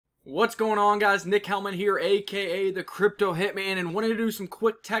What's going on, guys? Nick Hellman here, aka the Crypto Hitman, and wanted to do some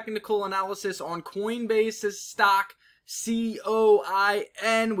quick technical analysis on Coinbase's stock,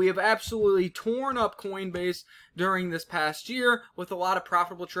 COIN. We have absolutely torn up Coinbase during this past year with a lot of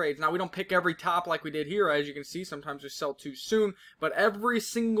profitable trades. Now, we don't pick every top like we did here. As you can see, sometimes we sell too soon, but every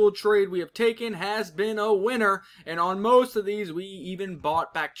single trade we have taken has been a winner, and on most of these, we even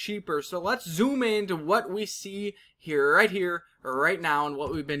bought back cheaper. So let's zoom into what we see here, right now, and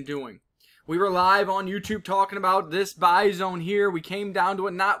what we've been doing. We were live on YouTube talking about this buy zone here. We came down to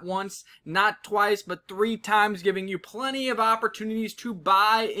it not once, not twice, but 3 times, giving you plenty of opportunities to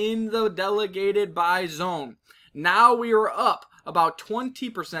buy in the delegated buy zone. Now we are up about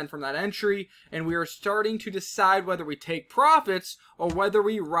 20% from that entry, and we are starting to decide whether we take profits or whether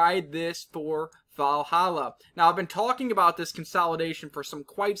we ride this for Valhalla. Now, I've been talking about this consolidation for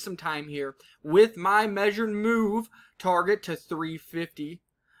quite some time here with my measured move target to 350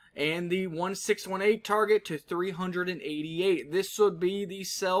 and the 1618 target to 388. This would be the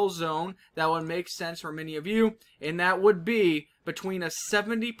sell zone that would make sense for many of you, and that would be between a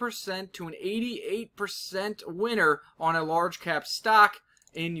 70% to an 88% winner on a large cap stock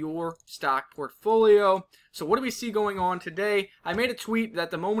in your stock portfolio. So what do we see going on today? I made a tweet that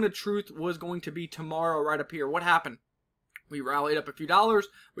the moment of truth was going to be tomorrow right up here. What happened? We rallied up a few dollars.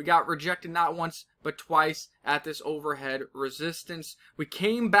 We got rejected not once, but twice at this overhead resistance. We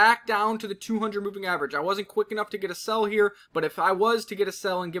came back down to the 200 moving average. I wasn't quick enough to get a sell here, but if I was to get a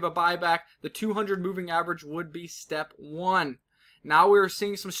sell and give a buyback, the 200 moving average would be step 1. Now we're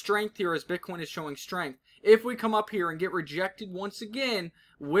seeing some strength here as Bitcoin is showing strength. If we come up here and get rejected once again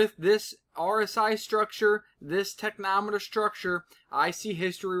with this RSI structure, this technometer structure, I see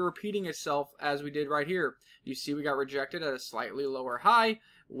history repeating itself as we did right here. You see we got rejected at a slightly lower high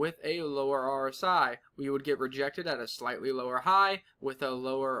with a lower RSI. We would get rejected at a slightly lower high with a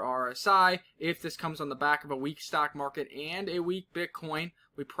lower RSI. If this comes on the back of a weak stock market and a weak Bitcoin,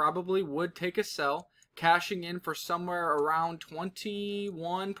 we probably would take a sell, cashing in for somewhere around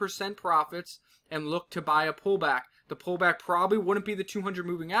 21% profits and look to buy a pullback. The pullback probably wouldn't be the 200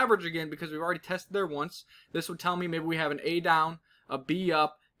 moving average again because we've already tested there once. This would tell me maybe we have an A down, a B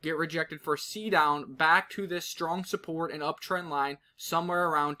up, get rejected for C down, back to this strong support and uptrend line somewhere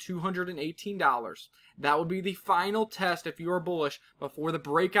around $218. That would be the final test if you are bullish before the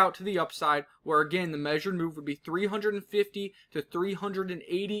breakout to the upside, where again the measured move would be $350 to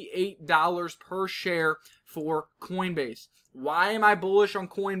 $388 per share for Coinbase. Why am I bullish on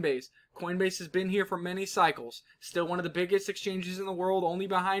Coinbase? Coinbase has been here for many cycles, still one of the biggest exchanges in the world, only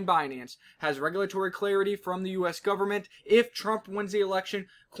behind Binance, has regulatory clarity from the US government. If Trump wins the election,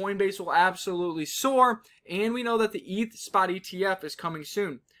 Coinbase will absolutely soar, and we know that the ETH spot ETF is coming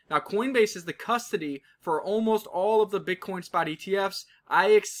soon. Now, Coinbase is the custody for almost all of the Bitcoin spot ETFs. I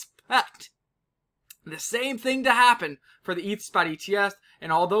expect the same thing to happen for the ETH spot ETF,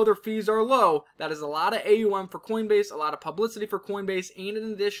 and although their fees are low, that is a lot of AUM for Coinbase, a lot of publicity for Coinbase, and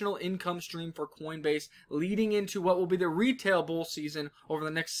an additional income stream for Coinbase leading into what will be the retail bull season over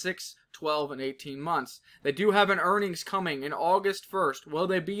the next 6, 12, and 18 months. They do have an earnings coming in August 1st. Will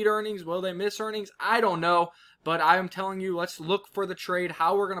they beat earnings? Will they miss earnings? I don't know, but I am telling you, let's look for the trade,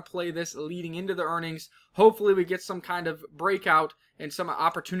 how we're going to play this leading into the earnings. Hopefully we get some kind of breakout and some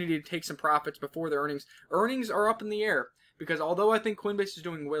opportunity to take some profits before the earnings. Earnings are up in the air because although I think Coinbase is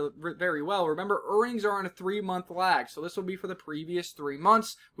doing very well, remember earnings are on a 3-month lag. So this will be for the previous 3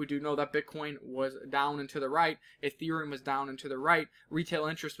 months. We do know that Bitcoin was down and to the right. Ethereum was down and to the right. Retail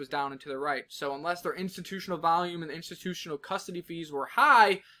interest was down and to the right. So unless their institutional volume and institutional custody fees were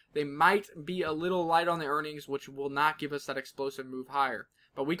high, they might be a little light on the earnings, which will not give us that explosive move higher.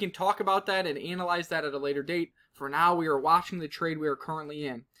 But we can talk about that and analyze that at a later date. For now, we are watching the trade we are currently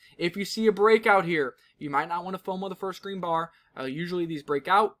in. If you see a breakout here, you might not want to FOMO the first green bar. Usually these break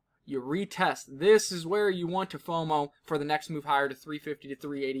out, you retest. This is where you want to FOMO for the next move higher to 350 to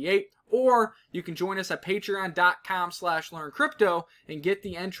 388. Or you can join us at patreon.com/learncrypto and get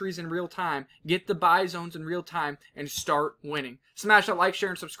the entries in real time, get the buy zones in real time, and start winning. Smash that like, share,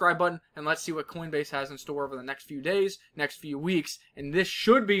 and subscribe button, and let's see what Coinbase has in store over the next few days, next few weeks, and this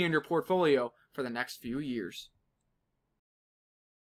should be in your portfolio for the next few years.